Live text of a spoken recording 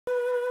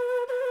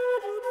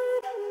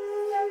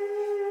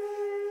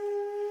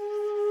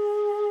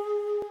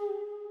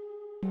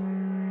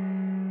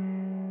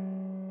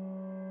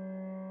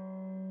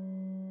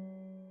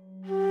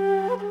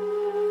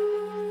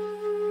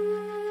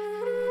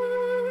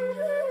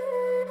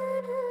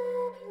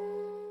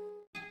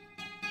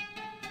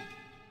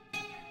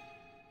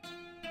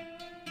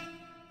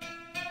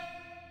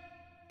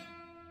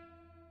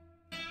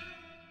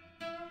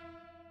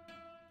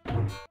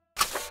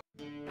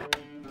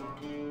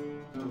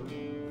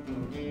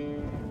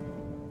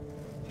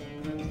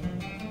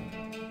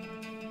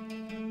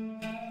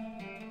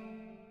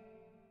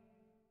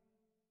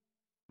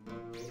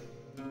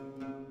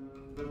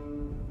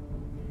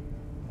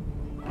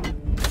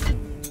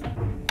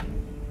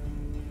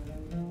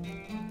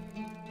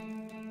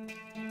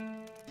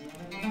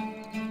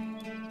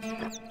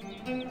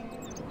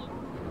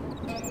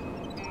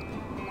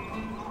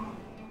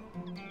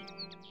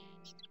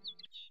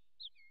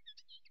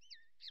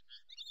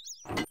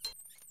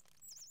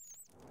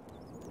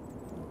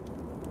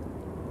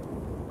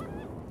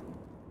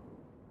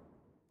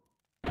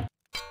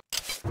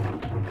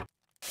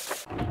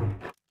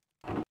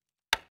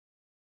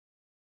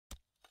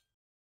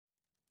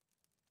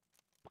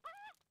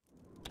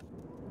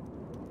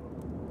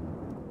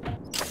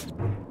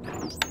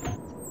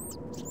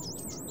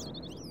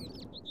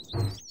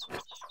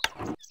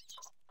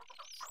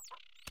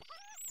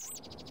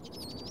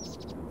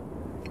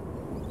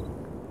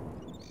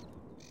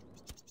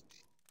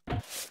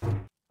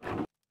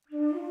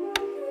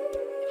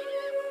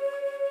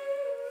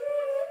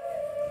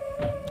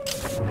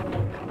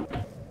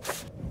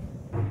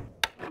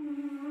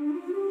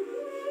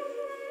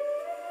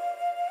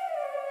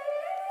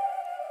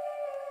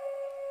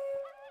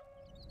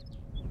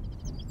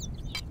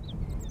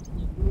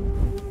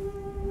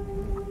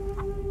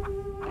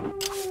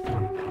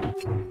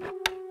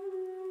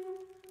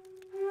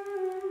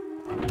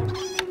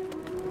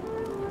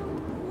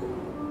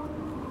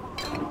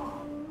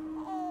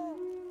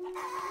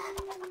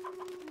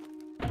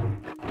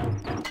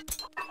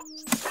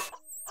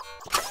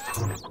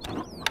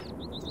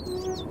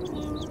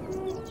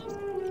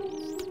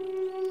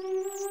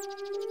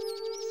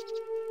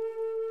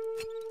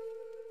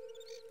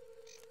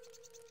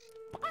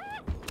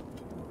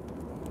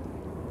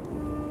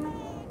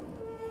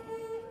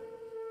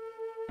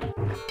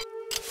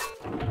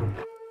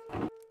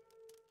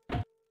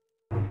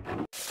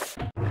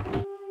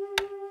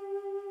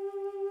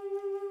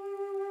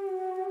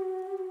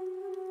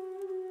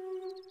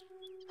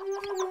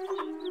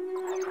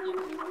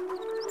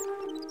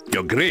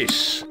Your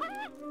Grace.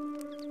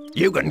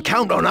 You can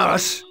count on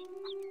us.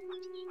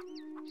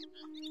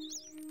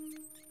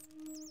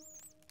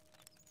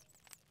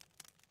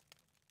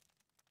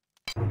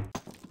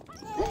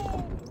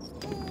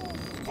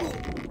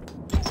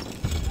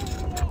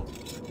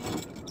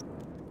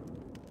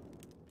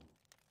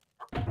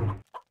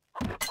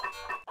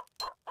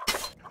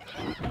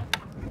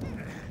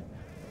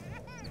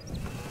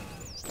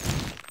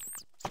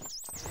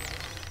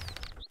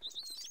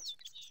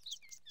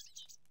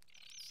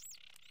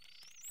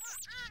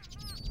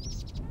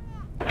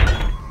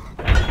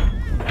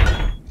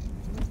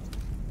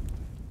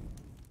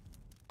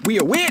 We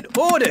await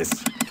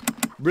orders!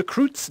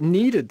 Recruits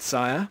needed,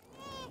 sire.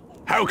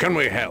 How can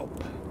we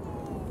help?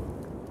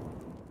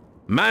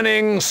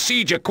 Manning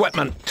siege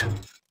equipment.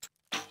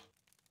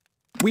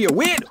 We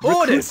await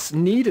orders! Recruits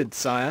needed,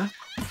 sire.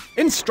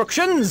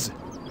 Instructions!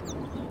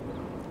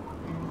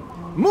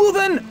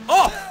 Moving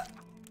off!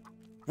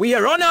 We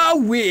are on our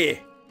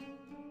way!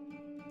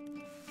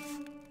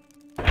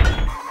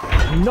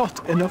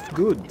 Not enough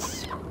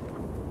goods.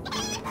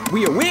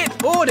 We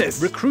await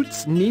orders!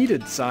 Recruits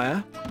needed,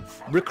 sire.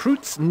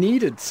 Recruits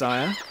needed,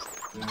 sire.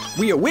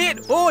 We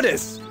await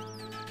orders!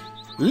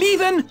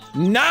 Leaving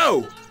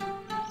now!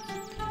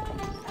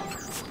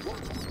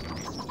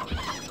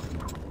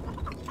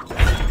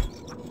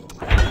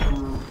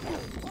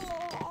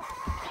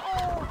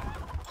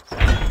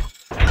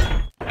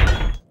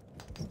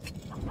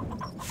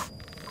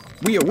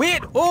 We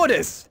await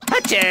orders!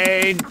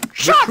 Attain!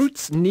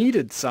 Recruits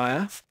needed,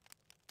 sire.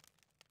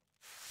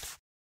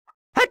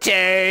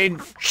 Attain!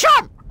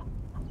 Shot!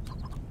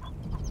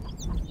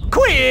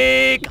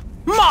 Quick!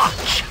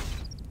 March!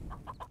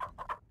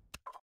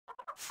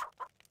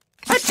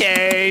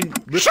 Attain!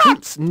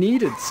 Recruits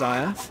needed,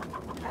 sire.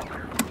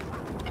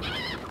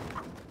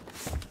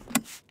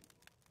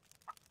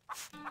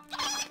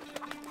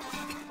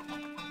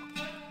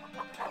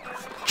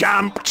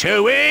 Jump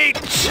to it!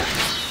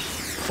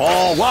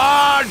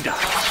 Forward!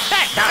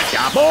 At the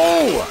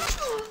double!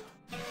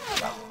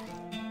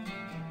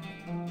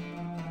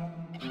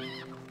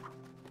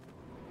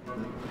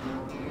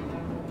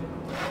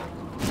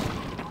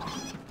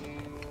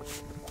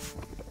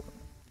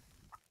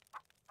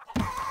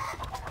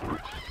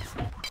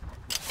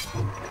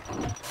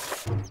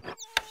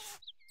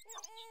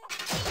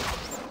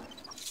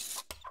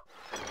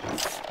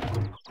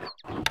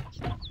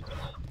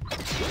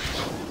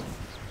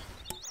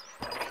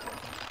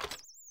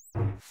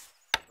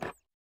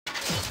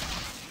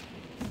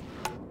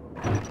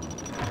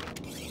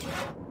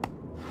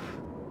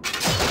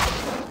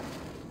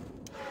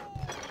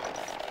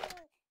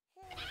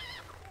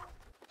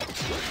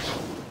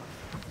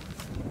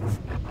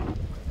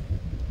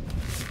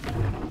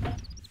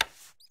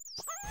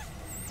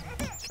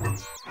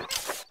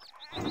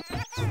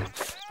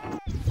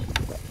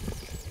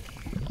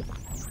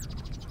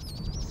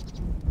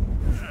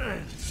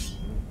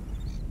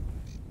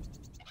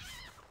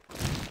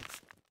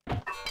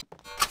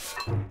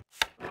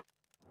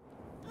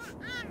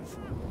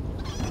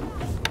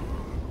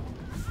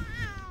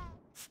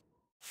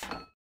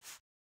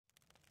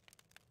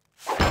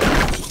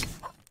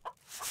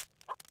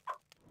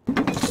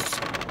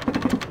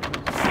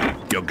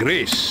 Your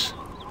Grace.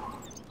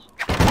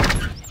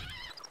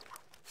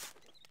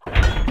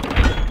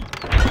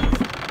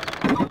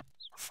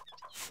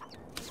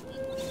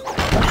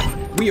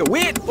 We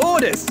await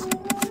orders!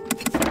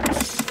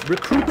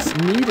 Recruits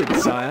needed,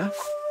 sire.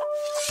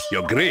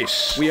 Your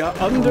Grace. We are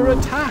under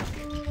attack.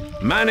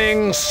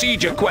 Manning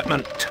siege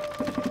equipment.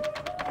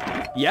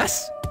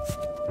 Yes?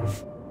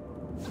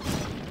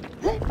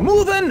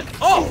 Moving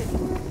off!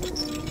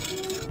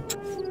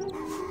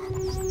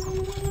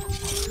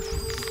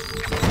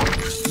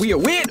 We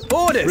await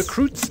orders!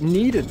 Recruits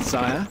needed,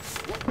 sire.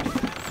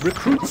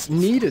 Recruits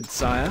needed,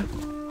 sire.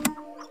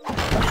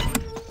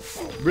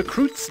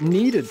 Recruits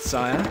needed,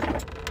 sire.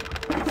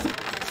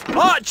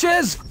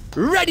 Archers,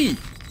 ready!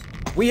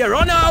 We are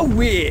on our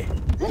way!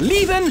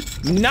 Leaving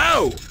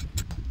now!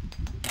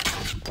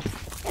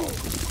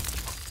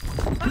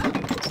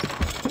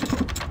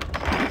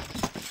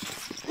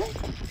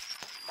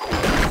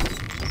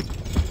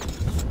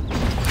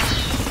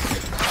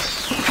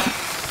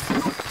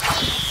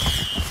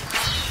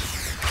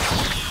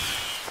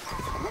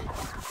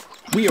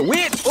 We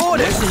await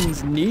orders!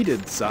 Lessons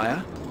needed,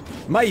 sire.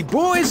 My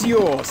bow is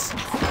yours.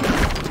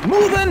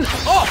 Moving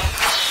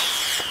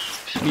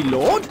off! Me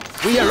lord,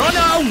 we are on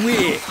our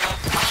way.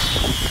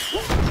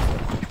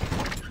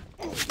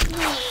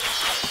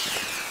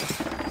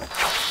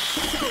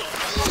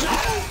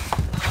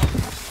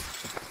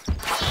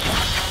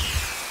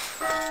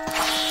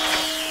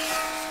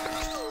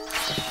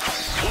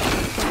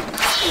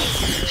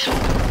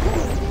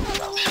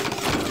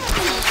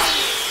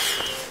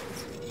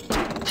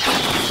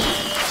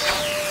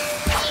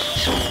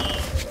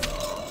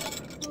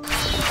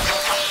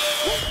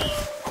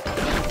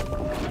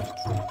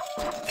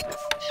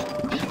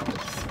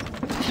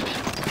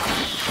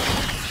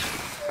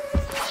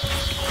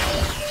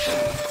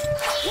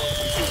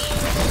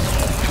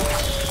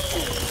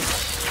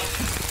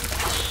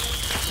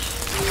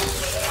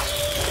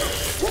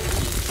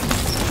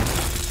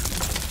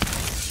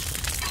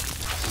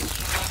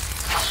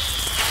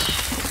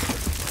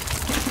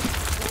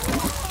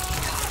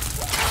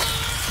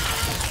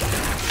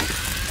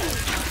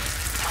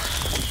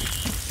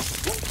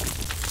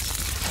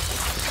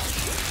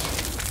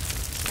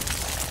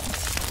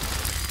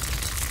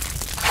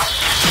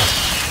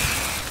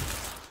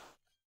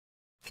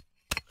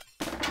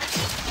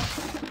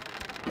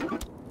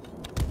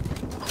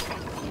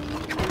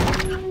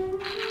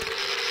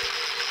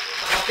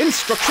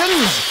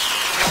 Instructions!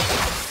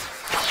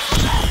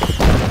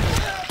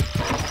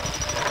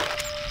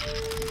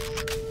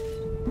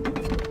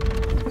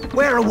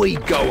 Where are we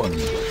going?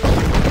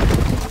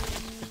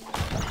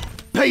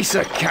 Piece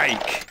of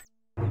cake!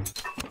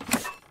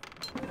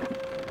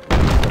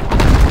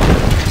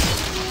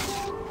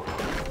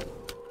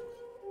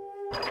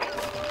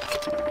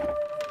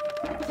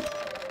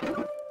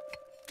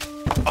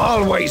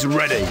 Always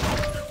ready!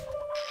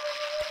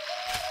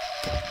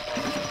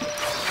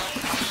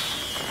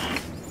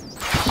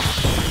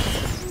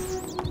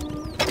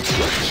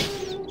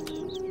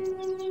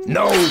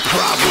 No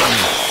problem!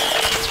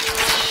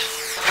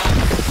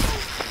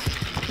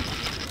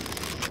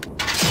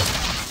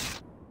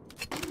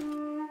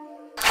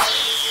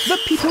 The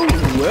people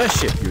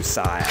worship you,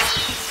 sire.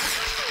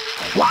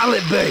 What'll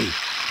it be?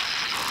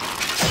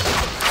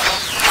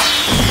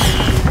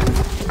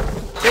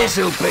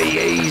 This'll be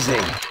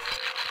easy.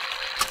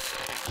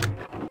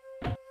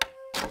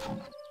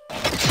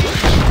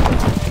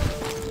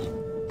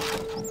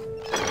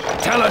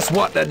 Tell us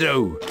what to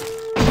do.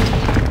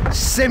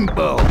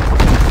 Simple.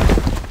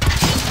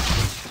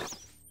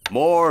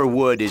 More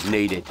wood is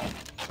needed.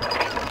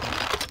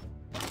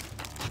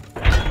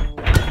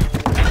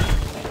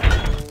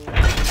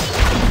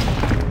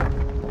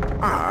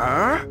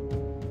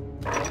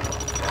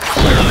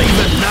 We're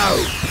leaving now.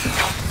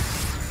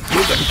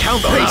 You can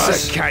count on us.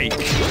 Piece of cake.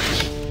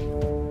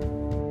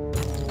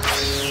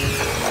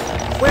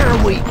 Where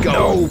are we going?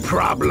 No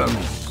problem.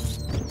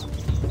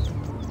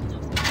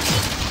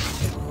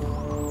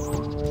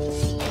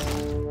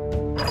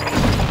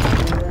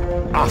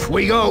 Off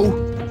we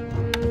go.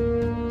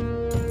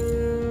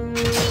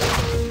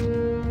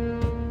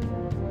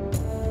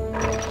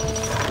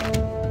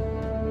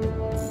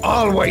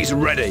 Always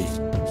ready.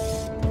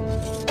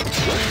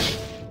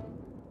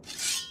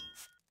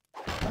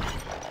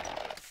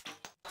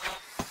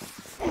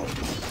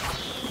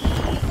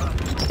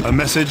 A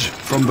message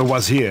from the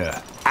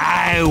Wazir.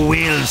 I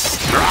will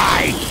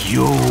strike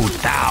you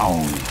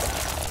down.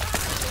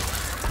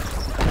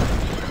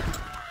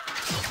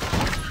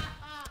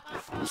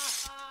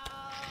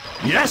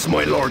 Yes,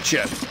 my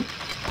lordship.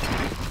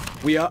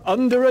 We are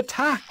under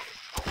attack.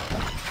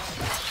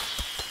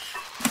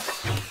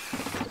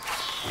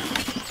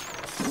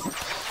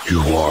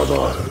 You are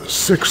the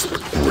sixth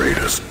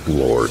greatest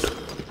lord.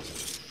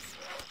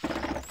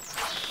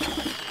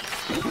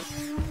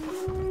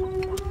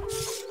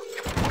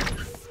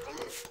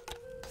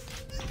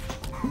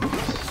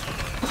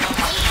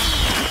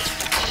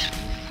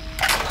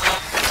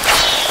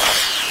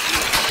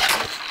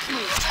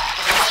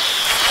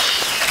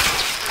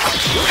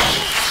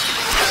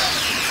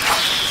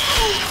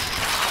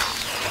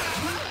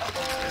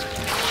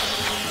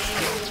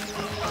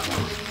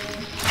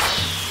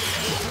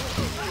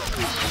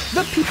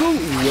 The people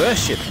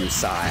worship you,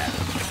 sire.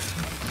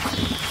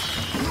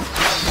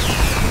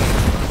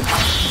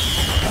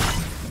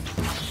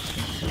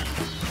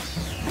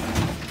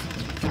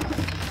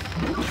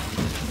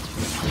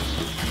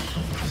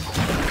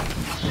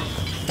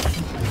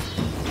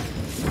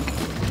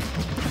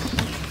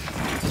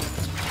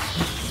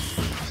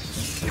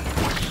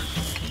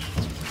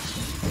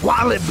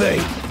 What'll it be?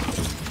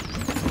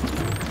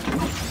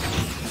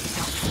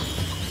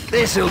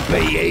 This'll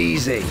be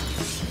easy.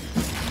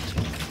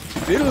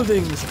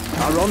 Buildings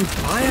are on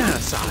fire,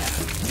 sire.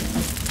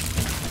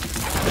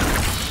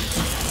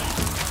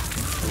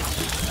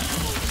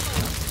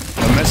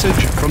 A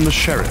message from the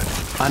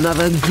sheriff.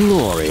 Another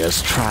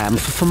glorious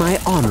triumph for my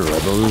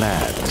honorable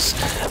lads.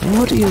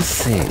 What do you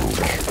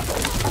think?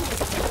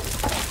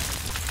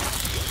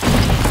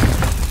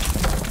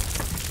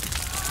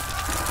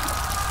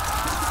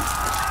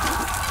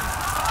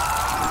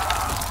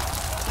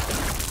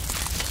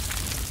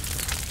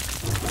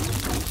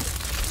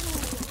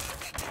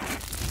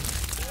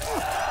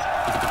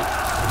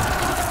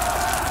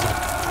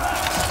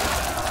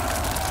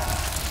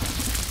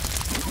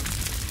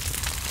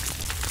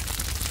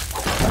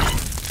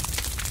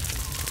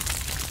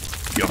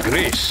 Your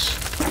Grace.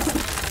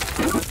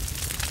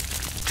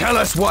 Tell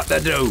us what to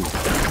do.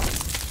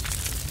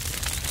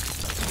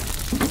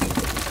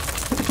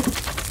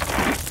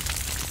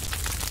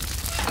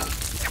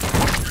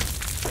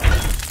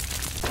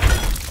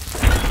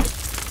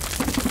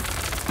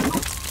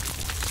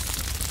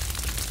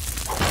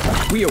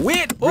 We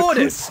await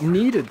orders.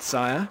 Needed,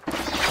 sire.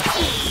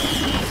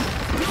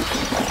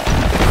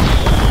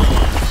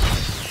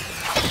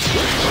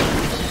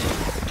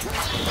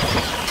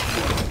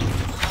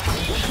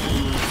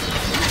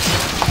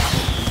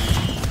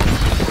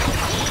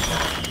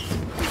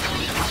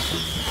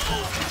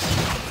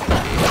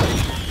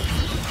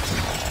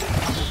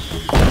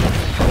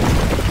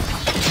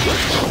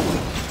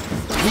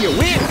 We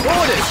await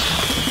orders.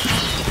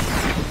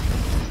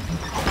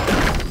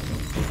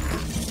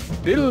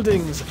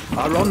 Buildings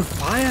are on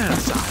fire,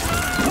 sire.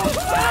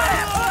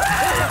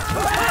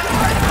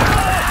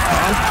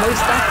 Can't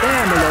place that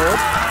there, my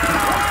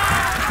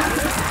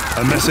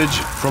lord. A message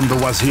from the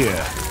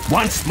Wazir.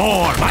 Once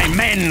more, my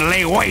men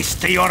lay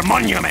waste to your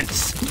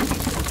monuments.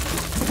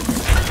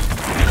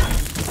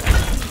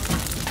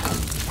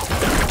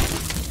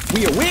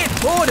 We await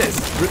orders.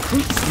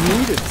 Recruits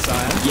needed,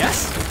 sire.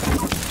 Yes?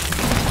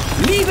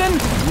 Leaving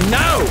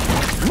now.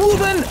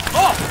 Moving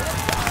up.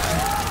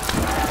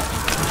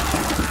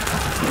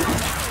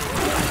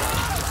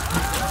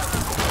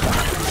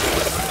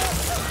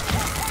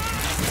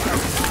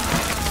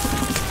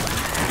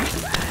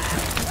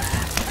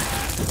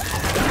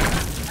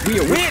 We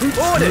await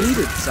orders.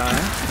 Needed,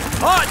 sire.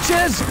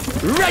 Archers,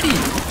 ready.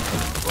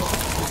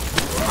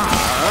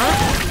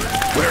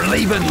 We're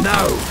leaving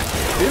now.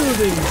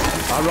 Buildings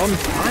are on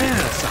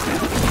fire, sire.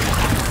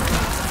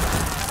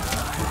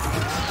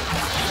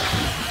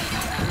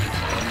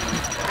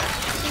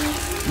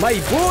 My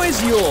bow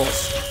is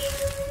yours.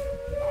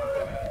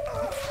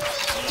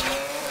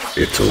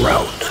 It's a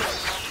rout.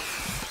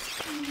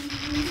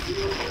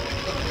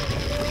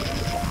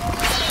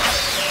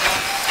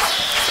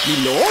 Me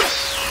lord?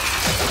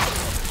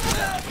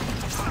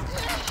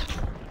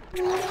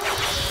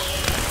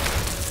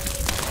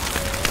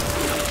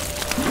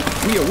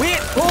 We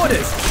await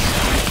orders.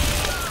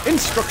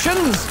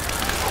 Instructions.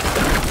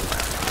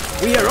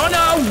 We are on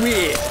our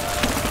way.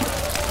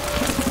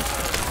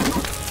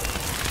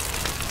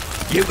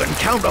 You can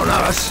count on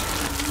us.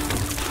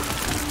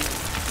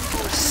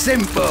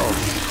 Simple.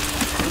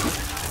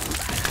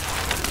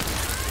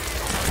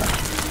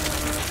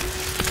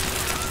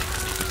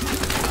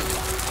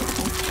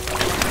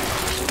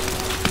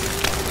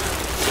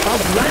 Our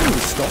land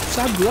stocks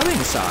are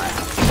growing, sire.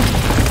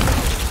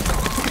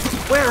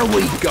 Where are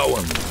we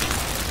going?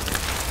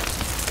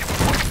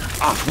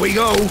 Off we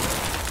go.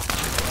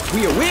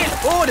 We await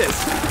orders.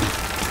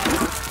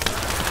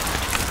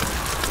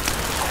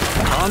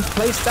 Can't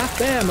place that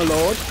there, my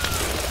lord.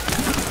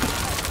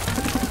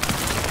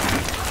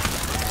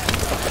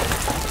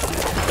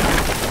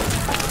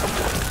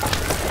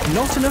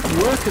 Not enough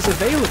workers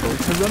available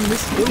to run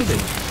this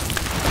building.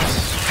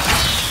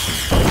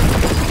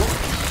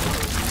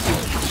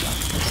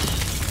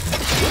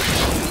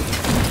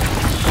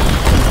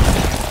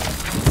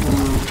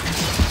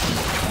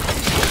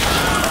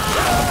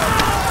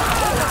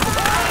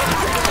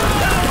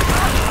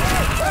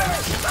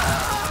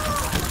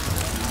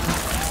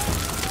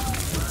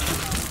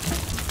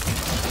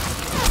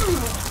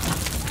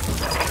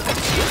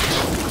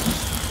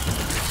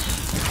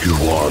 You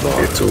are the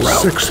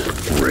sixth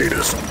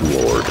greatest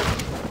lord.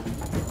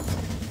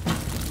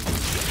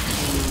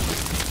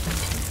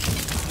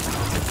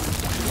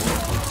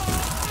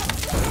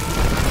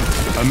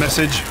 A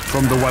message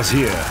from the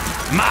Wazir.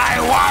 My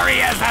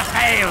warriors have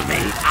failed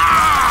me.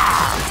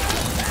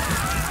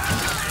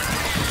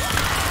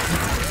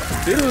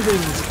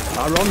 Buildings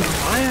are on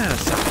fire,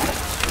 sire.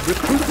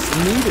 Recruits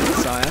needed,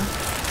 sire.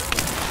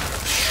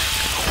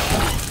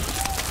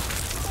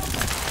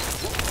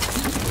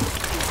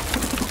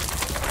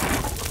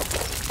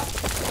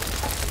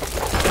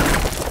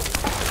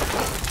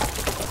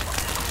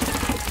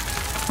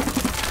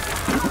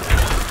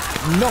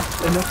 Not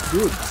enough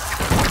goods.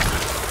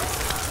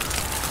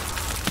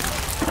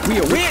 We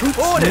await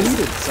orders.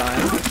 Needed,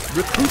 sire.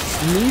 Recruits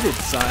needed,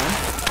 sire.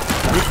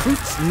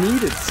 Recruits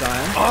needed,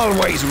 sire.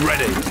 Always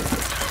ready.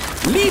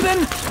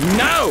 Leaving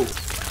now.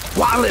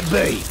 What'll it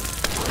be?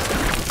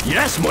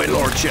 Yes, my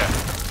lordship.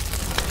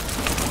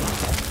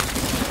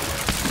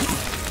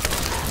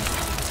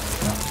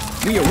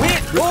 We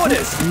await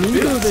orders.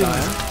 Buildings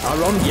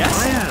are on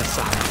fire,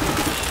 sire.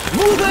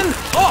 Moving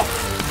up.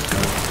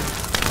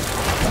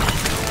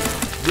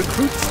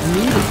 Recruits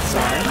needed,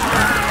 sire.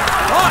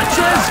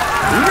 Archers,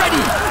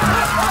 ready!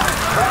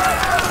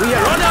 We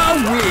are on our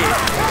way!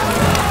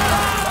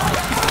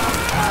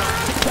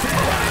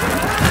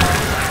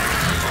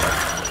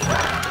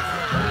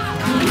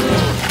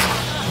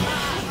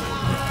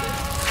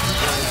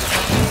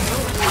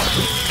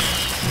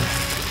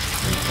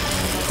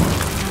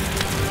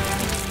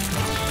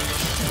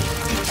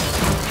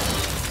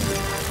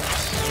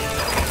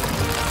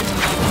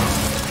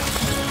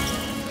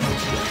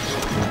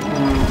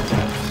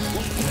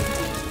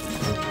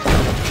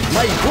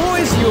 My bow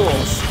is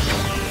yours.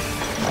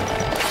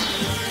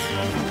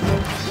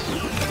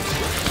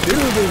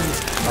 Buildings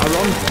are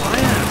on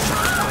fire.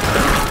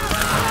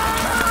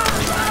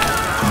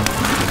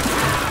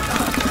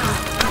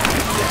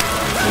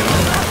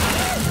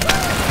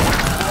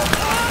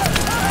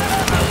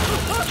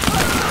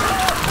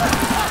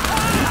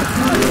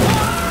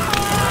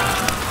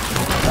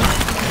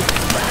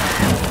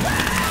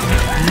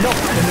 Not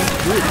enough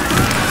wood.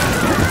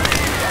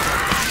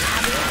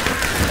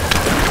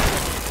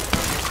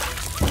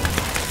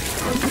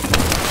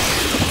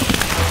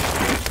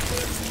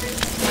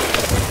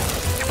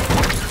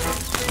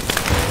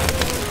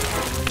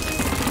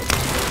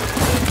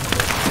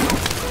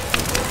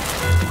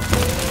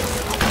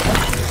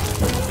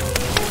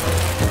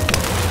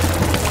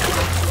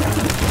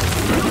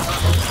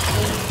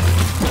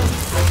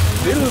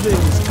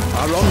 Buildings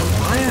are on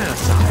fire,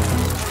 sire.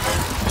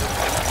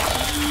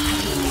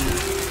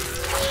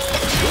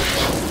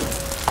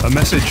 A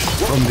message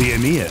from the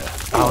Emir.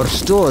 Our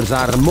stores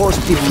are most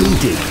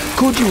depleted.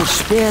 Could you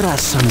spare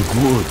us some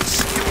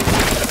goods?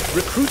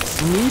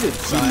 Recruits needed,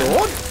 sire.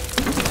 Lord?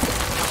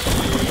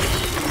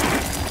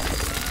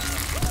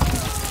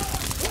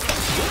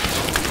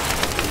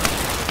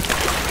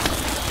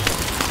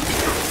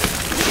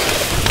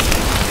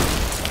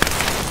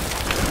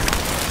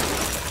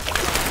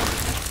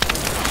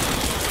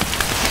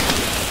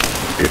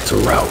 It's a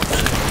rout.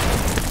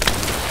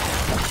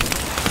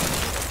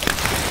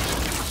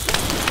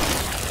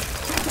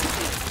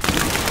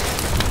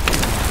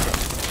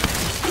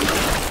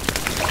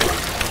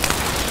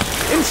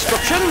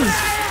 Instructions!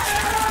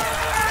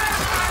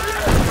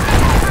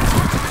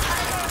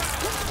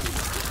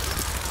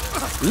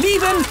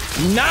 Leaving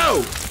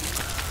now!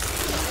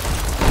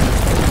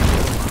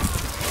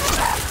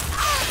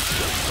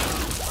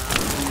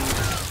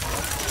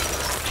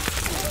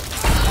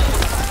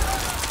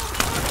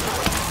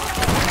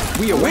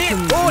 We await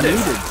orders,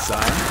 needed,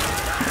 sire.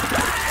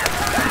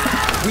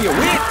 We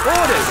await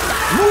orders.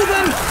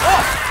 Moving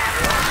off.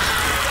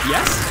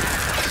 Yes.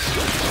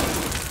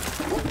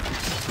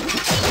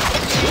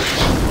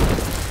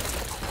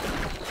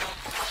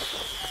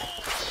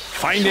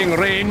 Finding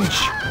range.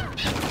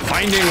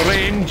 Finding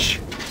range.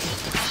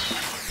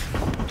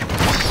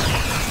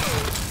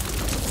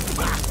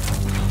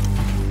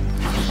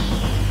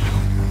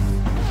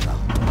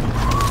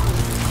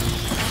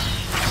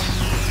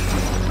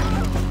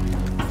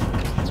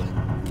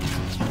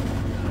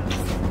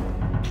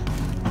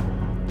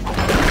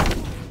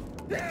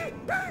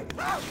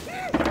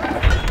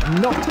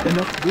 Not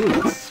enough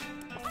goods.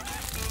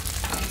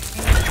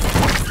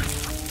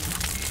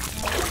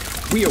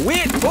 We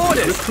await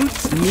orders.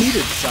 Recruits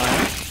needed,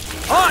 sire.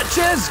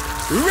 Archers,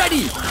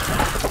 ready.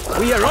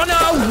 We are on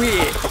our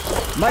way.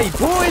 My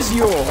bow is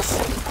yours.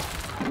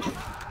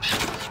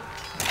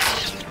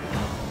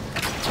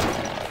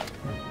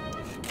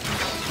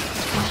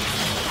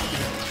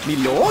 Me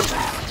lord?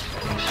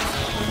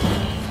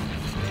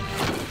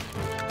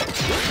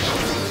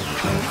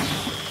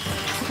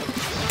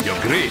 Your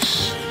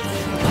Grace.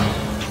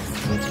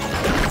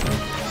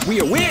 We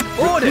await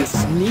orders.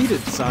 Recruits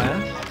needed, sire.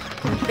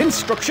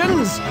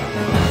 Instructions.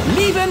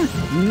 Leaving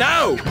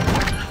now.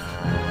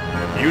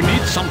 You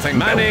need something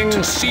Manning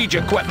built. siege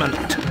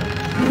equipment.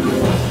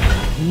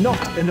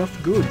 Not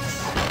enough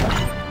goods.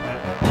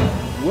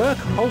 Work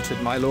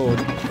halted, my lord.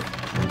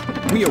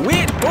 We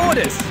await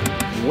orders.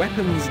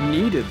 Weapons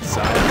needed,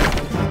 sire.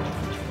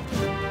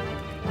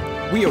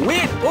 We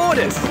await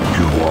orders.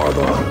 You are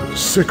the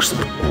sixth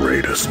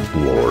greatest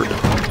lord.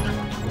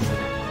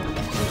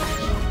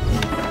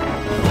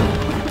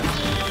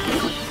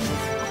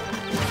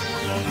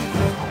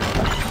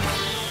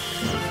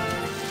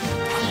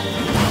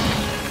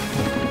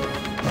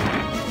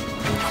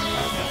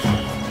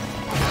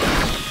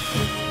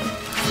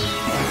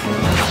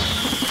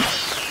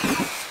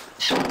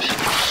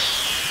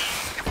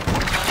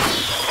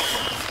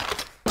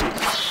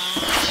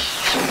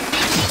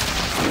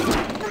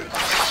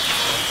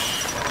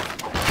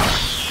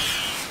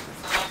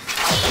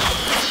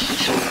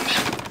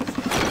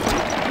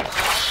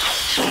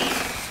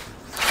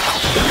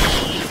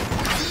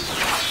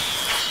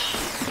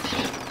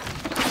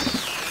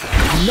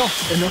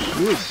 Not enough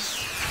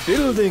goods.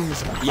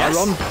 Buildings are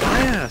on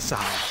fire,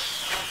 sire.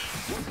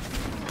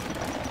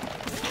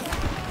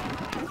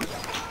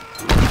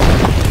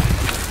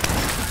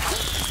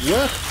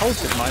 Work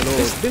halted, my lord.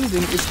 This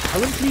building is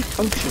currently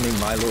functioning,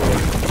 my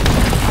lord.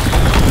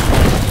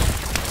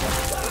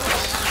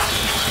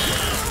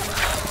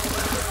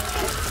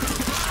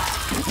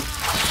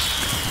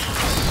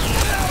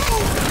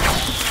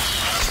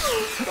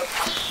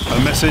 A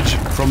message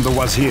from the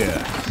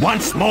Wazir.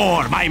 Once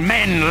more, my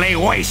men lay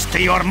waste to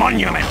your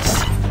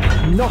monuments.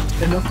 Not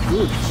enough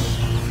goods.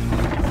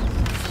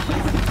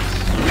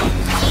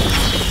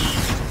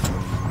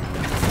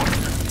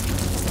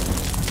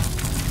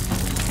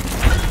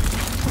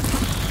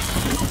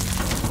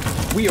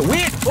 We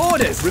await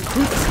orders.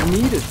 Recruits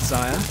needed,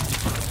 sire.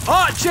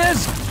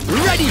 Archers,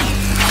 ready.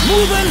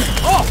 Moving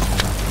off.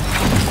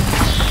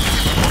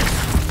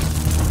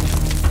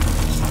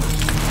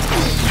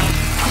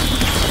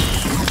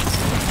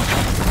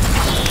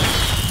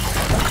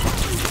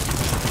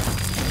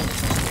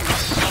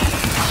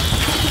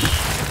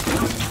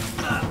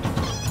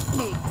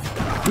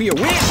 We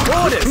await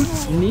orders!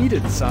 Recruits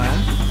needed, sire.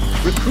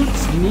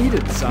 Recruits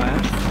needed, sire.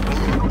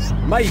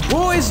 My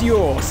bow is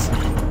yours!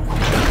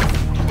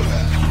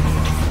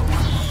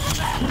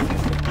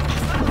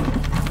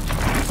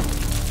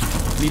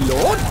 Me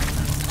lord?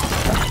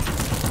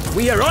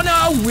 We are on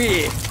our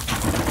way!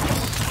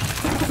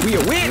 We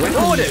await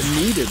orders!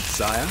 Needed,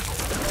 sire.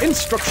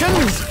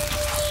 Instructions!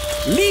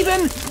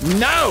 Leaving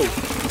now!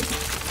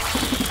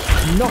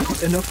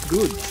 Not enough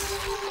goods.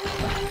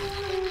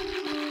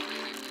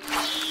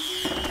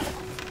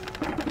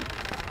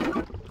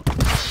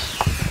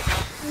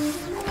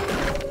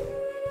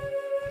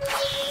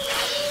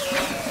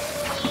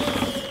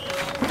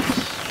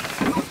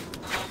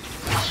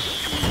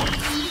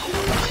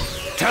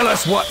 Tell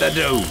us what to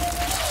do.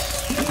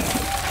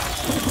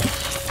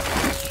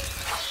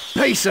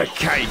 Piece of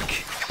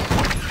cake.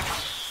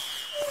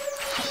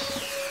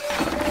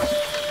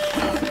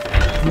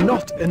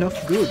 Not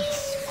enough goods.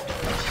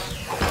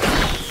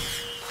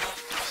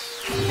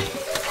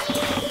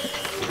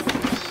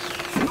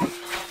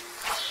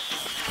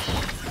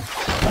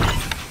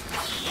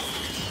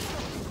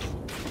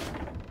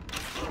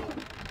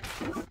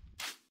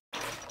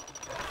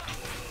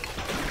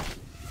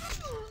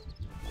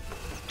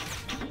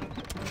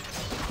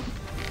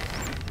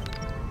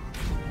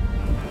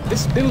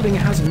 This building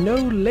has no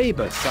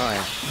labor,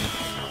 sire.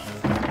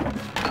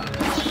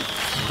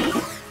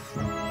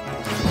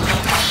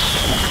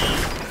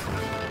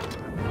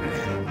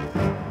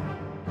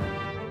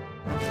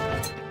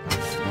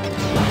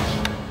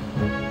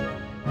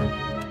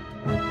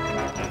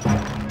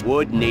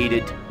 Wood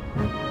needed.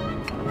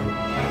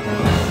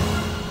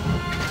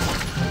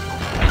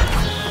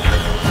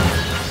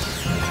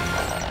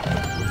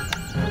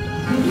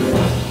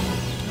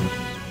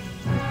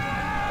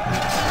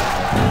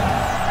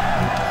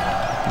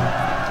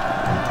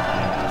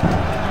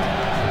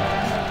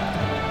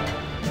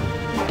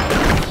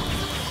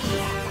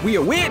 We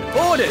await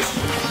orders!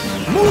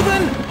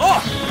 Moving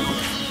off!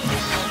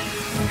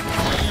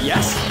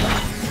 Yes?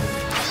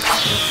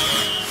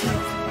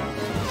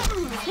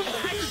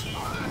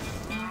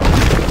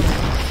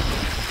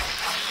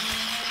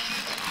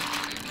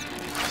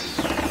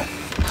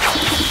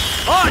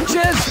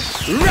 Archers,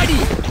 ready!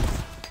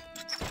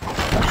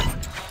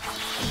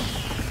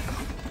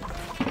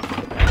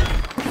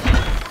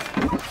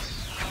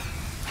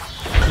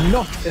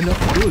 Not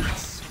enough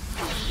goods.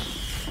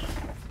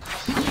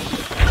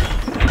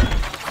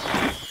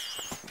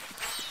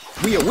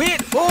 We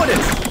await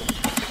orders!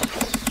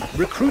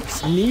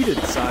 Recruits needed,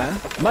 sire.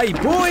 My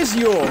boy's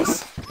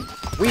yours!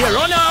 We are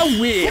on our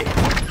way!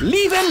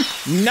 Leaving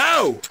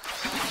now!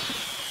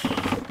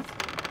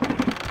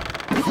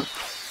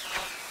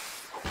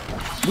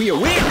 We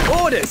await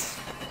orders!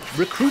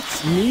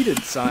 Recruits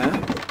needed, sire.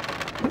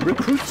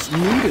 Recruits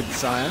needed,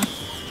 sire.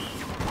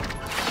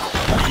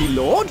 Me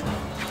lord?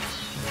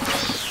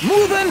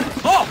 Moving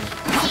off!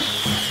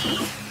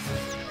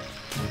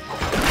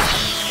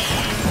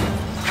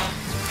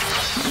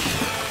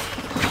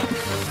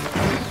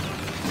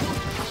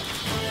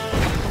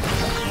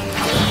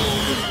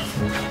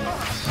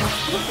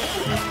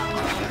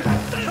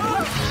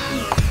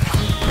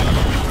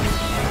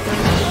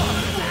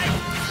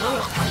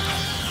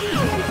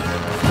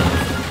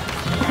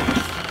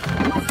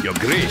 Your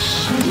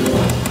Grace.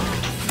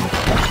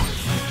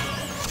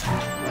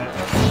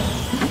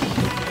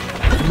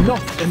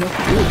 Not enough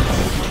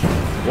goods.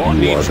 What You are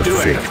needs the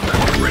doing?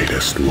 fifth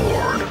greatest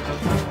lord.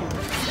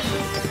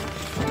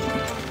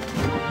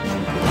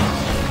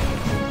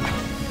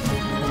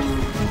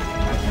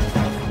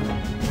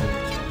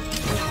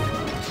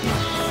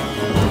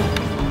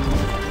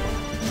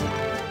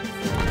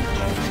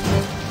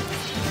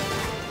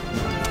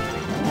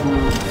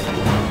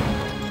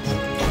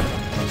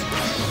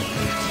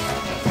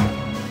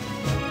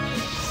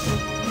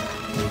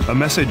 A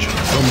message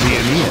from the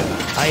Emir.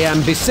 I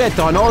am beset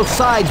on all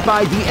sides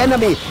by the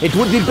enemy. It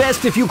would be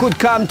best if you could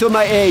come to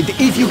my aid,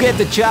 if you get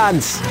the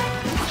chance.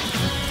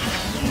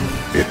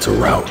 It's a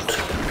rout.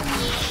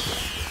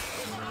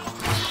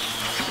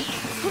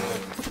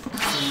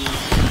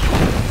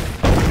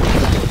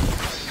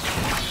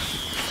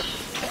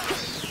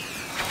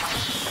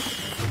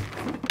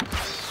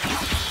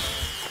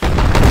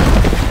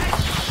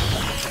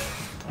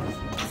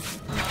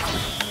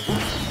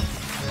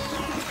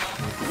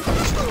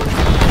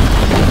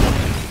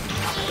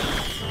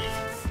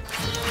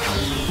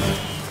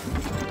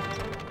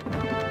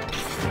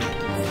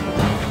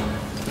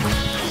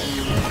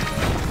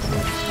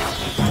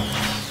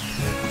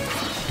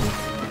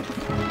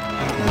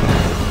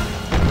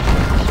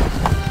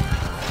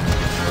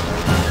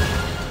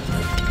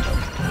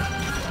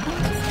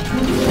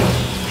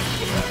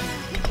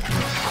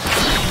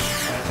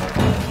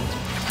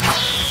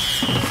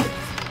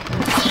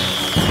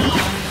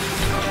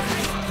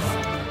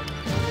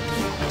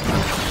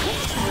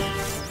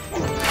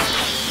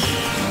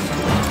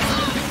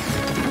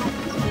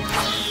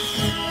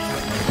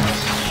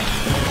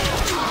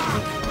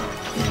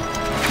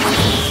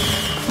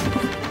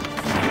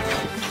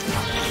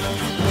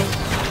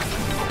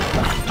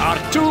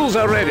 Tools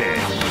are ready.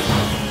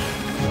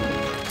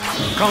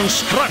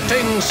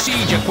 Constructing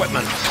siege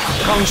equipment.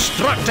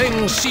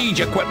 Constructing siege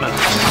equipment.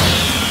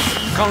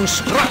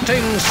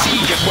 Constructing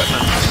siege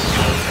equipment.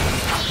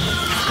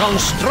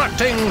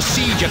 Constructing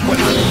siege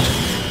equipment.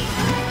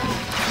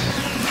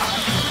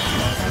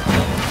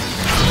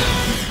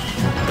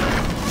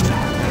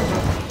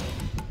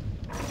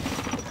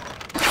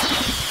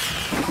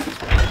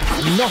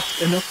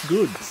 Not enough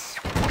goods.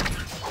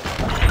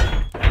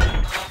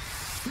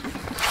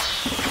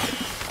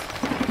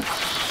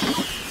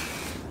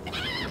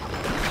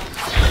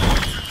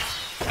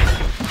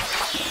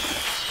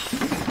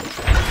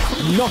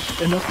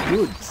 Not enough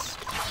goods.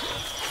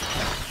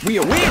 We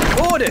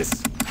await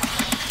orders!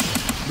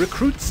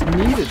 Recruits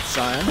needed,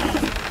 sire.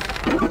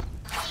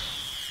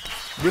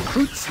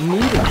 Recruits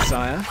needed,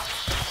 sire.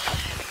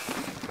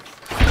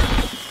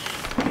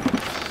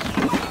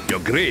 Your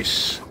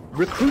Grace.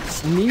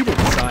 Recruits needed,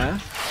 sire.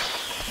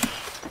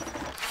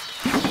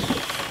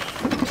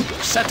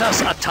 Set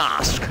us a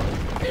task.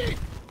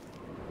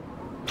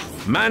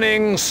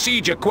 Manning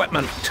siege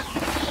equipment.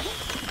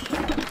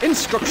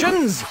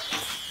 Instructions!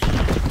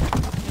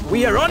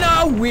 We are on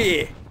our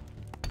way!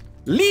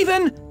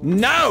 Leaving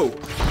now!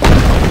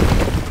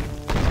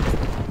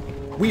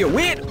 We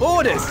await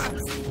orders!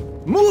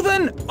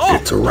 Moving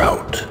off! It's a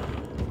rout.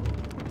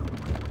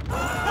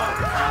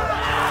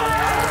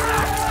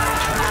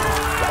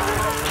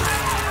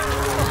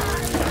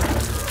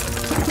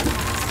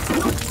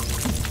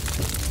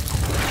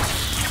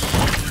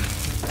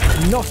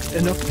 Not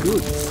enough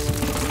goods.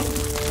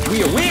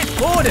 We await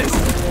orders.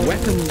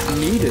 Weapons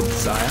needed,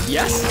 sire.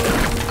 Yes?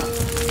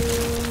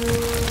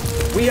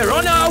 We are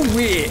on our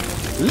way.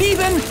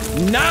 Leaving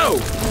now.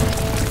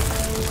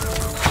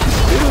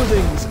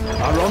 Buildings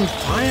are on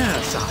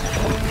fire,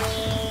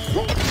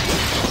 sire.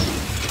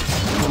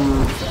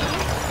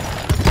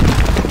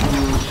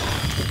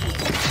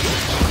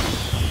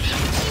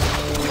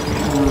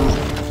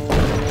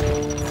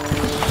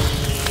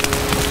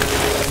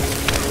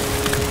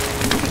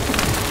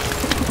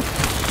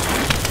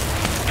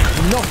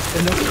 Not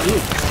enough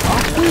goods.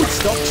 Our food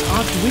stocks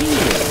are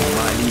dwindling,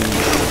 my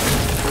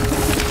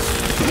liege.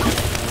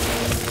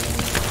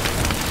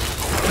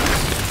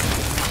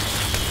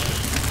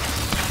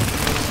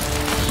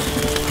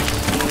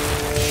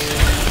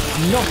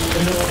 Not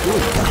enough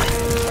goods.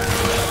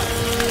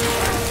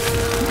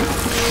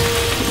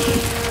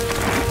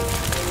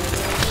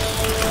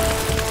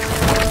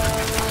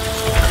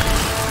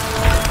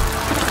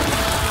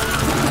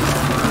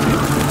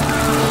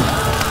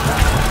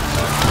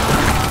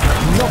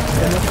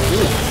 Not enough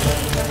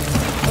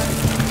goods.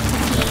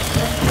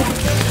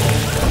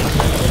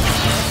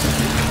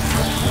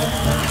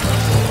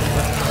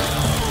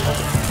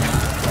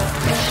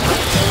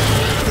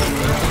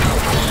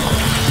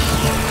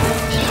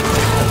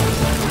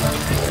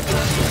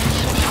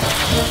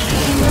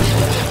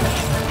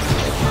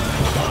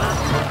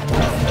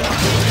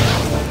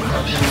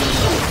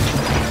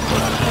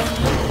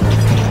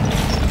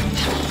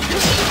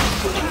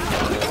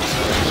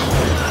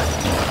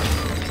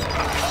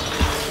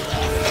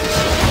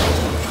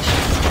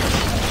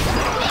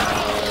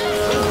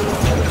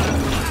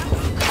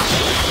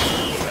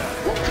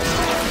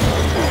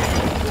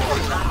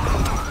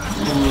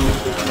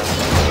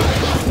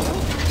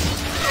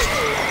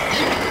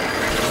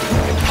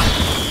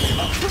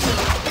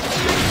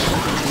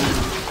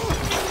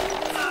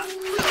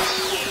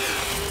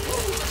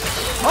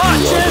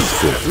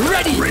 Archers,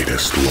 ready!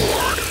 Greatest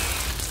Lord.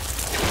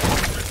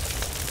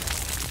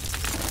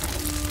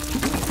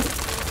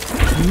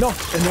 Not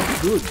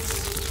enough goods.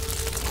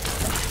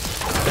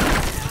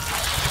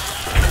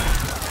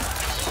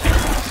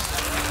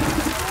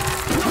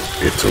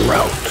 It's a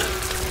rout.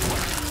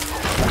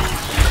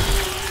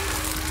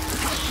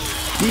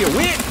 We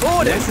await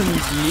orders.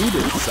 Lessons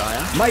needed,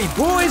 sire. My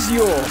bow is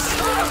yours.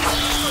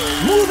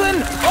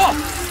 Moving off.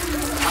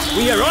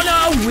 We are on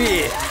our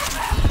way.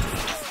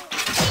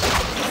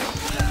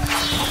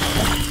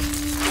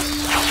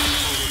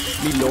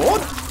 Me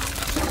lord.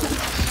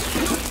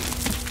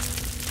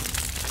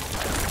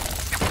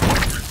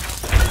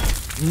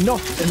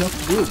 Not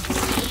enough goods.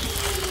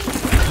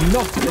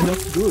 Not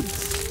enough goods.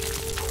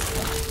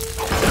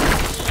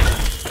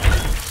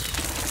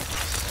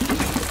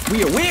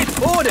 We await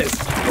orders.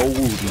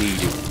 Old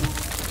leader.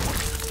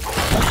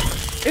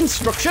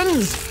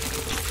 Instructions.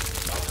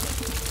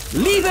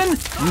 Leaving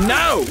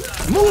now.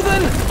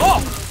 Moving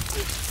off.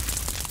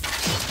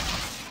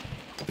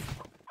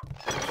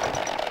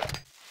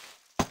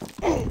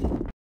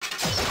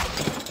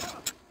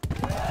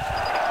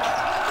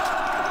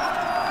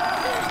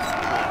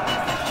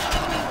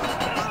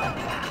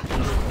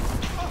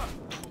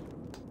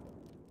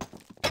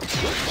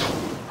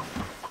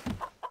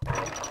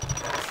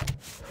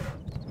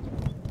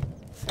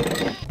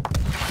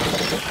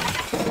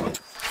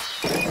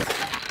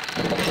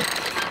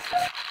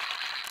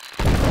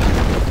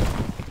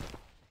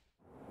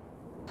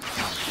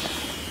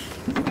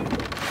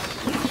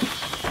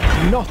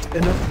 Not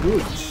enough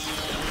goods.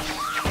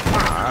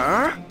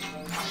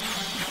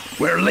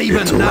 We're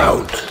leaving It's a now.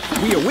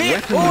 rout. We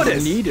await Weapons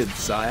orders. needed,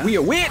 sire. We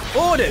await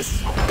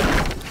orders.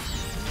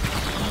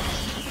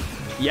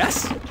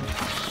 Yes?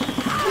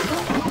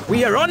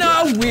 We are on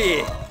our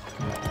way.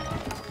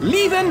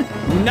 Leaving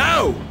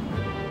now.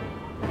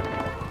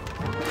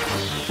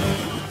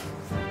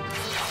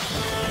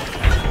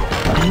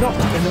 Not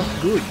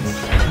enough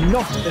goods.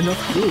 Not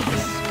enough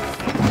goods.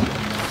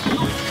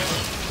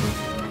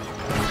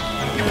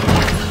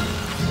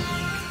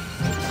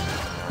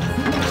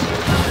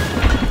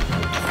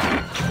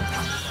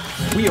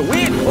 We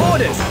await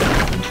orders.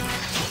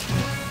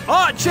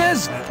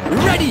 Archers,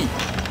 ready.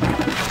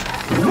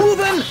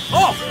 Moving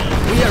off.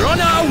 We are on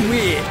our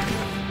way.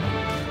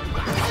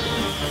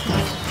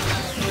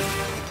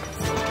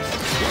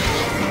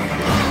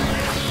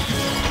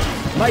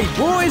 My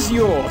bow is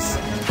yours.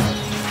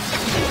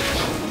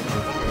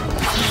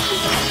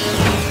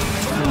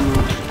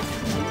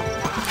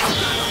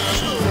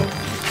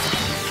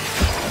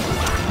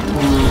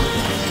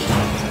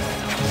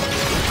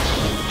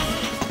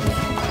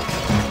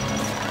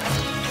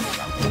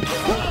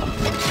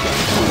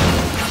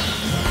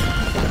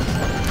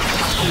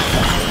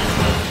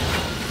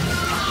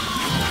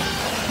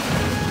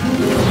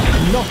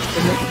 Not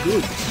enough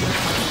goods.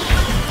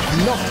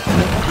 Not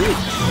enough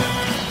goods.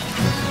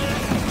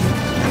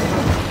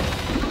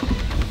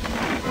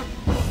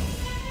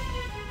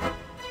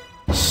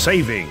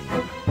 Saving.